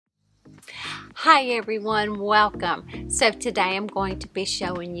Hi everyone, welcome. So today I'm going to be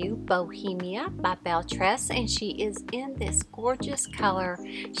showing you Bohemia by Belle Tress, and she is in this gorgeous color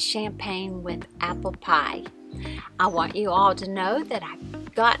champagne with apple pie. I want you all to know that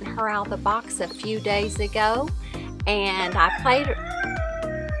I've gotten her out of the box a few days ago, and I played her.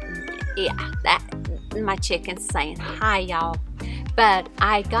 Yeah, that my chicken's saying hi, y'all. But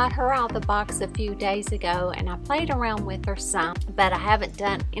I got her out of the box a few days ago, and I played around with her some, but I haven't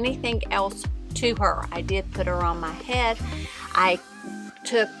done anything else to her. I did put her on my head. I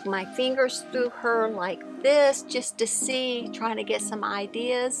took my fingers through her like this just to see, trying to get some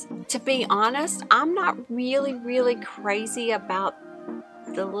ideas. To be honest, I'm not really crazy about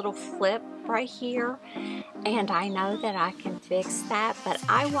the little flip right here, and I know that I can fix that, but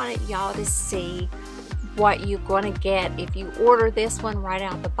I wanted y'all to see what you're going to get if you order this one right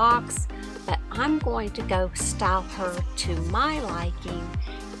out of the box. But I'm going to go style her to my liking,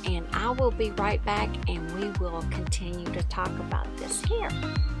 and I will be right back and we will continue to talk about this here.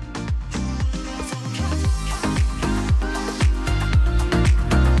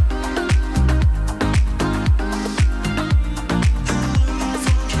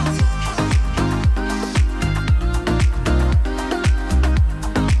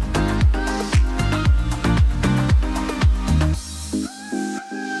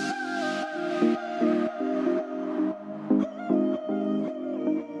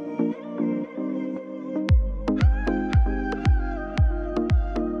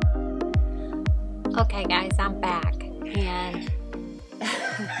 Okay guys, I'm back, and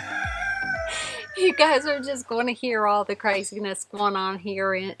you guys are just going to hear all the craziness going on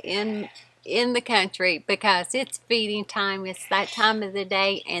here in the country, because it's feeding time. It's that time of the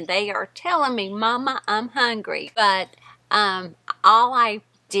day, and they are telling me, Mama, I'm hungry. But all I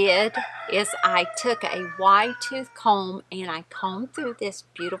did is I took a wide tooth comb and I combed through this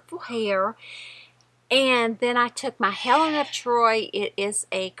beautiful hair. And then I took my Helen of Troy, it is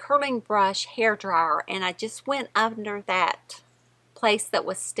a curling brush hair dryer, and I just went under that place that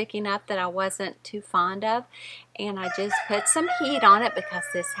was sticking up that I wasn't too fond of, and I just put some heat on it because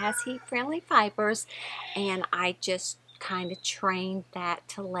this has heat-friendly fibers, and I just kind of trained that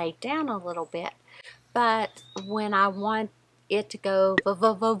to lay down a little bit. But when I want it to go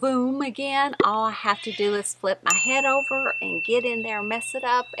boom again, all I have to do is flip my head over and get in there, mess it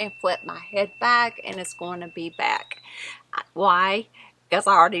up, and flip my head back, and it's going to be back. Why? Because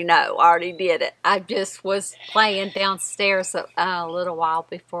I already know. I already did it. I just was playing downstairs a little while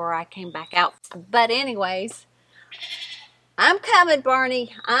before I came back out. But anyways, I'm coming,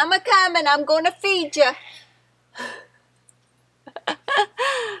 Barney. I'm a-coming. I'm going to feed you. I'm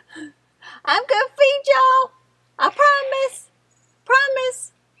going to feed y'all. I promise.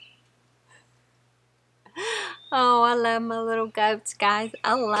 Promise. Oh, I love my little goats, guys.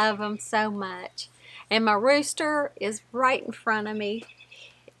 I love them so much. And my rooster is right in front of me.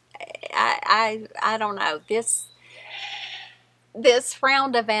 I don't know. This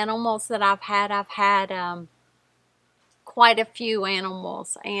round of animals that I've had quite a few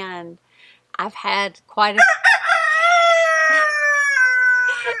animals, and I've had quite a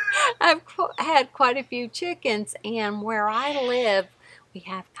I've had quite a few chickens, and where I live we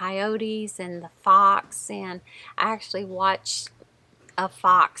have coyotes and the fox, and I actually watched a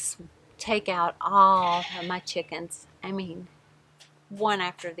fox take out all of my chickens. I mean, one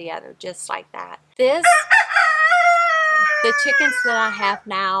after the other, just like that. The chickens that I have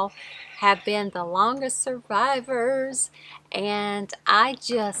now have been the longest survivors, and I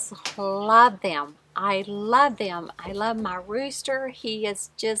just love them. I love them. I love my rooster. He is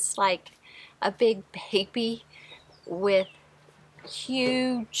just like a big baby with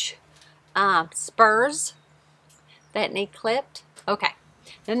huge spurs that need clipped. Okay,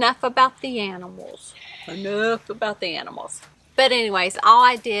 enough about the animals. Enough about the animals. But anyways, all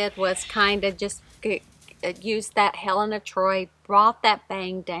I did was kind of just use that Helen of Troy, brought that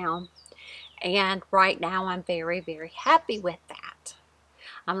bang down, and right now I'm very happy with that.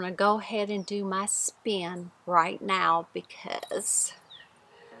 I'm going to go ahead and do my spin right now because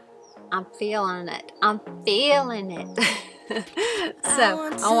I'm feeling it. I'm feeling it.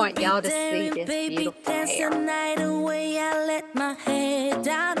 So I want y'all to see this beautiful hair. I let my head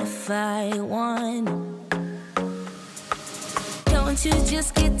down if I want. Don't you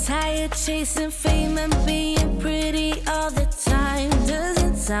just get tired chasing fame and being pretty all the time?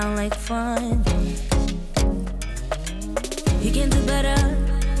 Doesn't sound like fun. You can do better.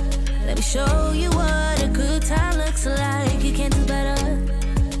 Let me show you what a good time looks like. You can do better,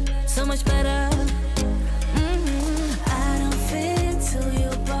 so much better. I don't fit into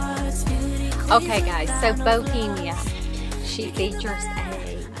your box, beauty. Okay guys, so Bohemia, she features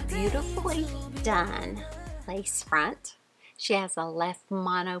a beautifully done lace front. She has a left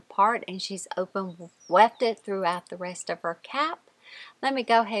mono part and she's open wefted throughout the rest of her cap. Let me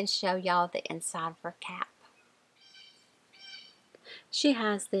go ahead and show y'all the inside of her cap. She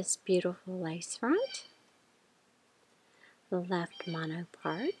has this beautiful lace front, the left mono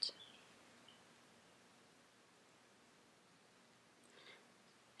part,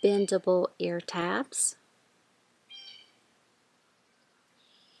 bendable ear tabs,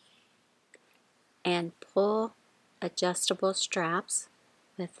 and pull adjustable straps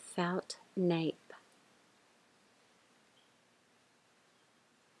with felt nape.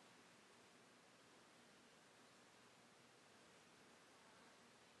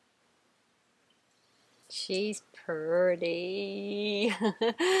 She's pretty.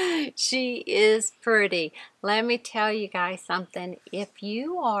 She is pretty. Let me tell you guys something. If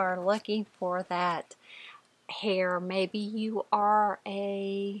you are looking for that hair, maybe you're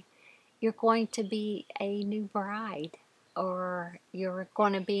going to be a new bride, or you're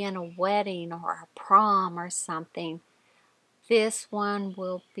going to be in a wedding or a prom or something, this one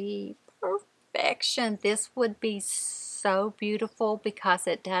will be perfection. This would be so beautiful because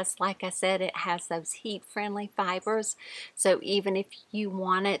it does, like I said, it has those heat-friendly fibers. So even if you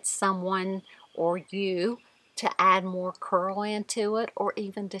wanted someone or you to add more curl into it or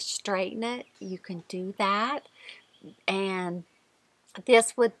even to straighten it, you can do that. And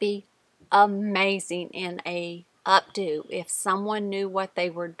this would be amazing in a updo. If someone knew what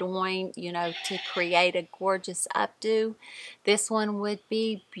they were doing, you know, to create a gorgeous updo, this one would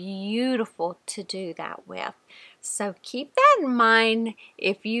be beautiful to do that with. So keep that in mind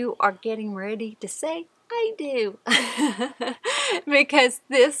if you are getting ready to say, I do. Because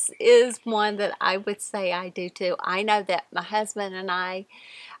this is one that I would say I do too. I know that my husband and I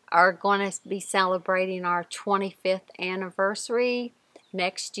are going to be celebrating our 25th anniversary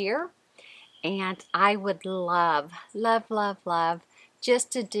next year. And I would love, love, love, love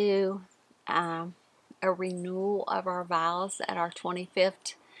just to do a renewal of our vows at our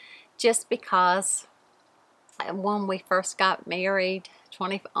 25th, just because when we first got married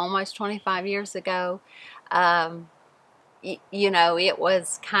almost 25 years ago, you know, it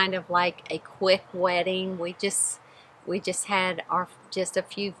was kind of like a quick wedding. We just had just a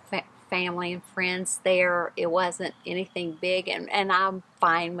few family and friends there. It wasn't anything big, and I'm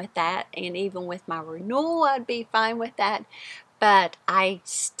fine with that. And even with my renewal, I'd be fine with that. But I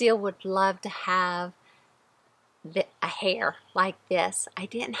still would love to have a hair like this. I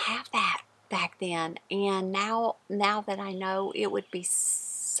didn't have that back then, and now that I know, it would be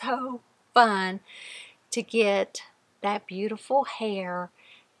so fun to get that beautiful hair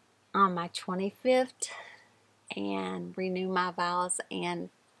on my 25th and renew my vows and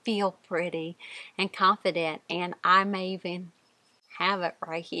feel pretty and confident. And I may even have it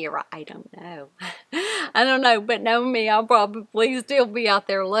right here. I don't know. I don't know, but know me, I'll probably still be out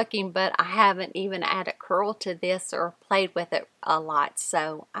there looking, but I haven't even added curl to this or played with it a lot,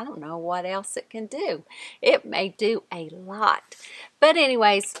 so I don't know what else it can do. It may do a lot. But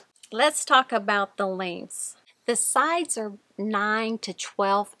anyways, let's talk about the lengths. The sides are 9 to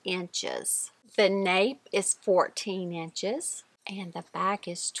 12 inches. The nape is 14 inches. And the back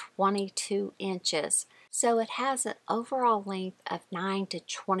is 22 inches. So it has an overall length of 9 to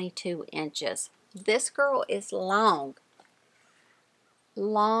 22 inches. This girl is long,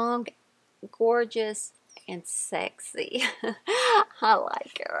 gorgeous, and sexy. I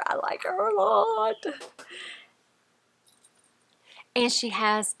like her. I like her a lot. And she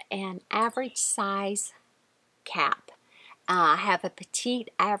has an average size cap. I have a petite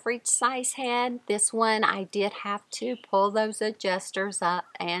average size head. This one I did have to pull those adjusters up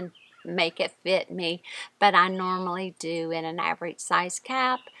and make it fit me, but I normally do in an average size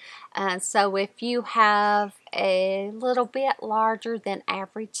cap. So if you have a little bit larger than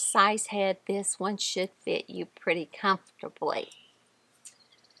average size head, this one should fit you pretty comfortably.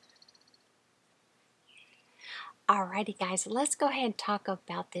 Alrighty guys, let's go ahead and talk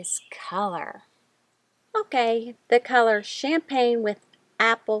about this color. Okay, the color Champagne with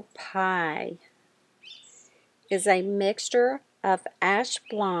Apple Pie is a mixture of ash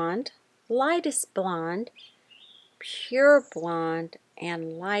blonde, lightest blonde, pure blonde,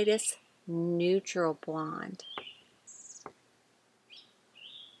 and lightest neutral blonde.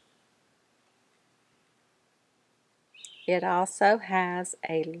 It also has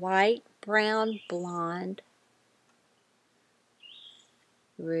a light brown blonde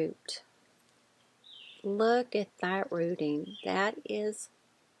root. Look at that rooting. That is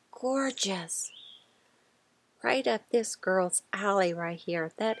gorgeous. Right up this girl's alley right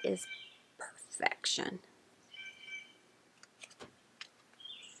here. That is perfection.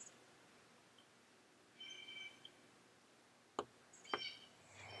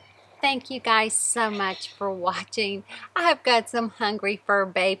 thank you guys so much for watching. I've got some hungry fur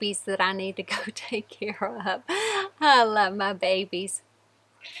babies that I need to go take care of. I love my babies.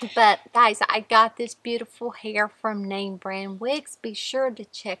 But guys, I got this beautiful hair from Name Brand Wigs. Be sure to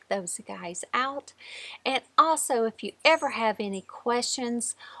check those guys out. And also, if you ever have any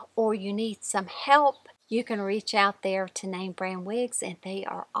questions or you need some help, you can reach out there to Name Brand Wigs, and they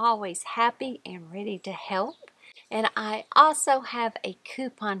are always happy and ready to help. And I also have a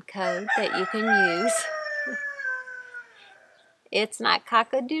coupon code that you can use. It's not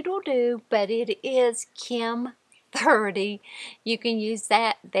cock-a-doodle-doo, but it is Kim30. You can use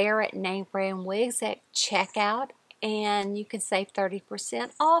that there at Name Brand Wigs at checkout, and you can save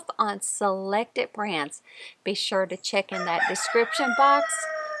 30% off on selected brands. Be sure to check in that description box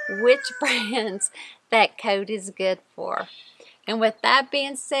which brands that code is good for. And with that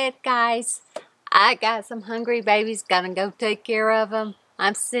being said, guys, I got some hungry babies, gotta go take care of them.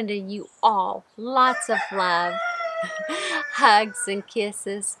 I'm sending you all lots of love, hugs and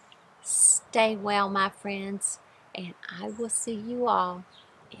kisses. Stay well, my friends, and I will see you all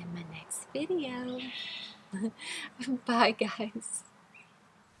in my next video. Bye, guys.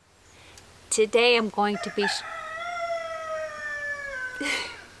 Today I'm going to be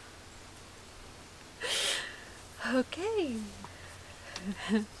okay.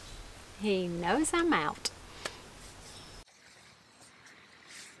 He knows I'm out.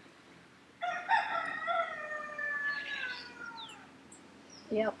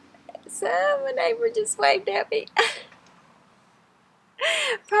 Yep. So my neighbor just waved at me.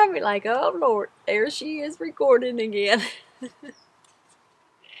 Probably like, oh Lord, there she is recording again.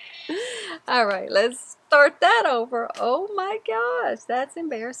 All right, let's start that over. Oh my gosh, that's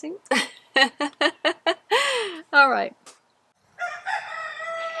embarrassing. All right.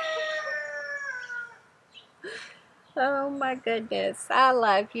 Oh my goodness, I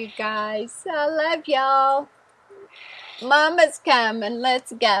love you guys. I love y'all. Mama's coming.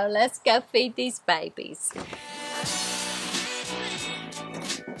 Let's go. Let's go feed these babies.